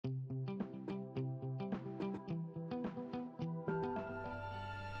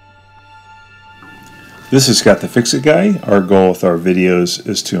This is Scott the Fix-It Guy. Our goal with our videos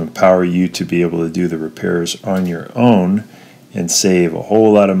is to empower you to be able to do the repairs on your own and save a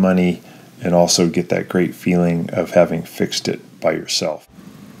whole lot of money and also get that great feeling of having fixed it by yourself.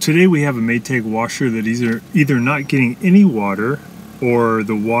 Today we have a Maytag washer that either not getting any water, or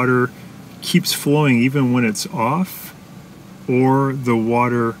the water keeps flowing even when it's off, or the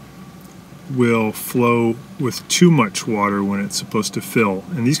water will flow with too much water when it's supposed to fill.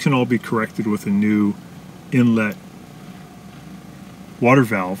 And these can all be corrected with a new inlet water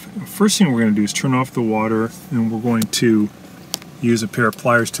valve. First thing we're going to do is turn off the water, and we're going to use a pair of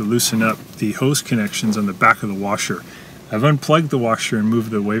pliers to loosen up the hose connections on the back of the washer. I've unplugged the washer and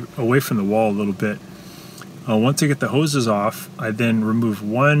moved it away from the wall a little bit. Once I get the hoses off, I then remove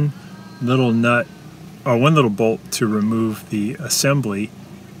one little bolt to remove the assembly,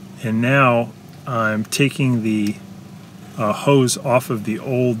 and now I'm taking the hose off of the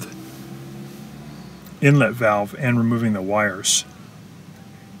old inlet valve and removing the wires.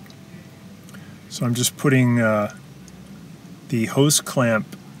 So I'm just putting the hose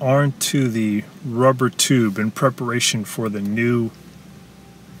clamp onto the rubber tube in preparation for the new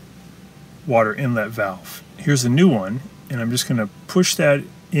water inlet valve. Here's the new one, and I'm just going to push that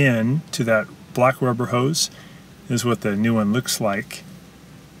in to that black rubber hose. This is what the new one looks like,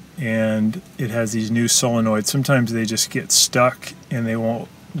 and it has these new solenoids. Sometimes they just get stuck and they won't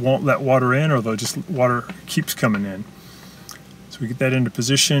let water in, or water keeps coming in. So we get that into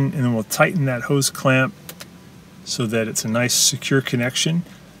position, and then we'll tighten that hose clamp so that it's a nice secure connection,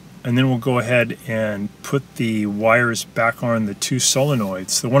 and then we'll go ahead and put the wires back on the two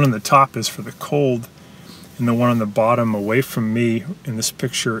solenoids. The one on the top is for the cold, and the one on the bottom away from me in this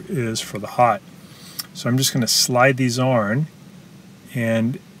picture is for the hot. So I'm just going to slide these on,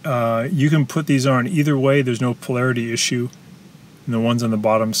 and you can put these on either way. There's no polarity issue. And the ones on the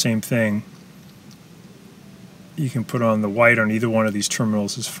bottom, same thing. You can put on the white on either one of these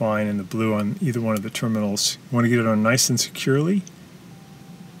terminals is fine, and the blue on either one of the terminals. You want to get it on nice and securely.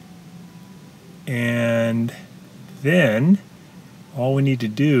 And then all we need to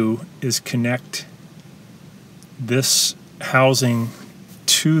do is connect this housing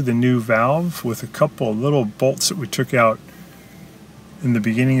to the new valve with a couple of little bolts that we took out in the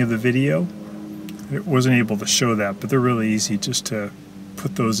beginning of the video. It wasn't able to show that, but they're really easy just to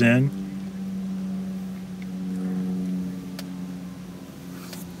put those in.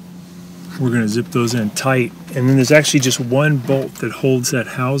 We're going to zip those in tight, and then there's actually just one bolt that holds that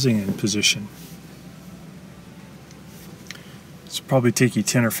housing in position. This will probably take you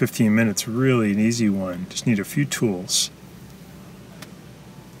 10 or 15 minutes, really an easy one. Just need a few tools.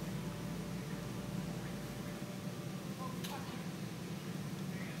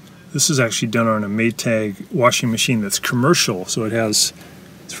 This is actually done on a Maytag washing machine that's commercial, so it's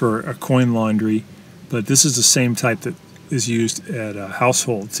for a coin laundry, but this is the same type that is used at a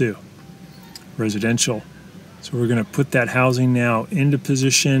household too, residential. So we're going to put that housing now into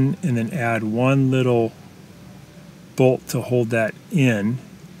position, and then add one little bolt to hold that in.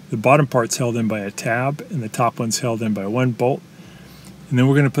 The bottom part's held in by a tab, and the top one's held in by one bolt. And then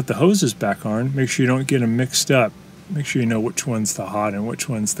we're going to put the hoses back on. Make sure you don't get them mixed up. Make sure you know which one's the hot and which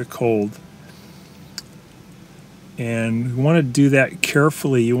one's the cold. And you want to do that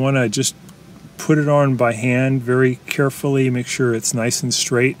carefully. You want to just put it on by hand very carefully. Make sure it's nice and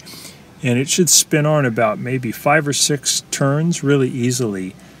straight. And it should spin on about maybe 5 or 6 turns really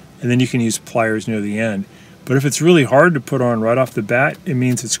easily. And then you can use pliers near the end. But if it's really hard to put on right off the bat, it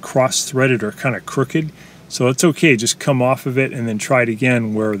means it's cross-threaded or kind of crooked. So it's okay, just come off of it and then try it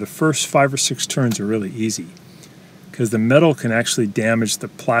again, where the first 5 or 6 turns are really easy, because the metal can actually damage the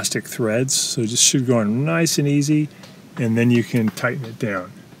plastic threads. So it just should go on nice and easy, and then you can tighten it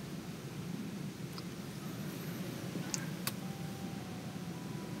down.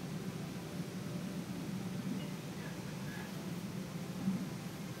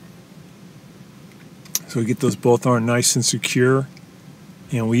 So we get those both on nice and secure,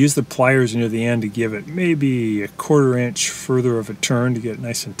 and we use the pliers near the end to give it maybe a 1/4 inch further of a turn to get it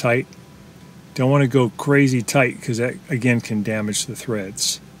nice and tight. Don't want to go crazy tight, because that again can damage the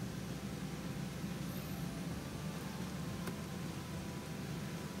threads.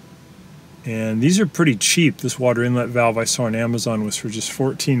 And these are pretty cheap. This water inlet valve I saw on Amazon was for just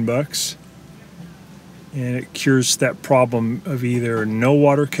 14 bucks. And it cures that problem of either no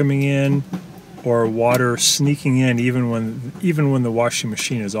water coming in or water sneaking in even when the washing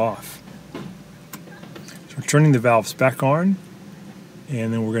machine is off. So we're turning the valves back on,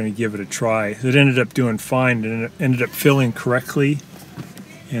 and then we're going to give it a try. It ended up doing fine, and it ended up filling correctly,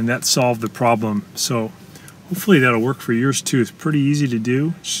 and that solved the problem. So Hopefully that'll work for yours too. It's pretty easy to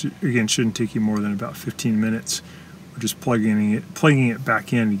do. Again, shouldn't take you more than about 15 minutes. We're just plugging it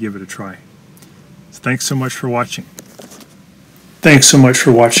back in to give it a try. So thanks so much for watching. Thanks so much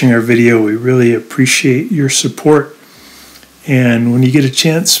for watching our video. We really appreciate your support. And when you get a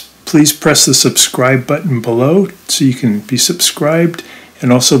chance, please press the subscribe button below so you can be subscribed,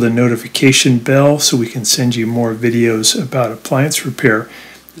 and also the notification bell so we can send you more videos about appliance repair.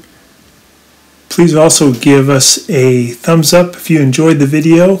 Please also give us a thumbs up if you enjoyed the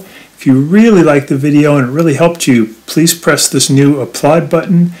video. If you really liked the video and it really helped you, please press this new applaud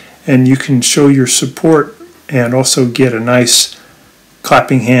button and you can show your support and also get a nice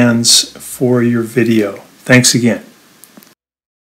clapping hands for your video. Thanks again.